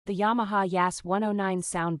The Yamaha YAS-109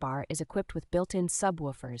 soundbar is equipped with built-in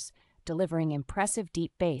subwoofers, delivering impressive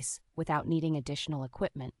deep bass without needing additional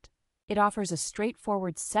equipment. It offers a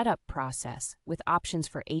straightforward setup process with options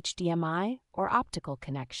for HDMI or optical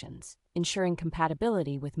connections, ensuring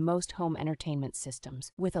compatibility with most home entertainment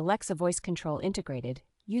systems. With Alexa voice control integrated,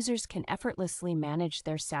 users can effortlessly manage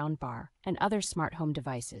their soundbar and other smart home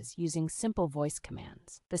devices using simple voice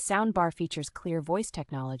commands. The soundbar features clear voice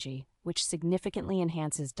technology, which significantly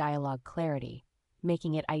enhances dialogue clarity,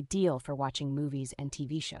 making it ideal for watching movies and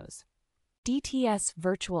TV shows. DTS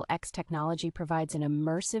Virtual X technology provides an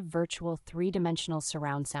immersive virtual three-dimensional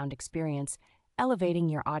surround sound experience, elevating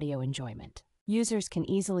your audio enjoyment. Users can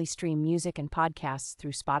easily stream music and podcasts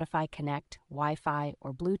through Spotify Connect, Wi-Fi,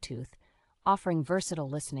 or Bluetooth, offering versatile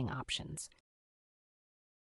listening options.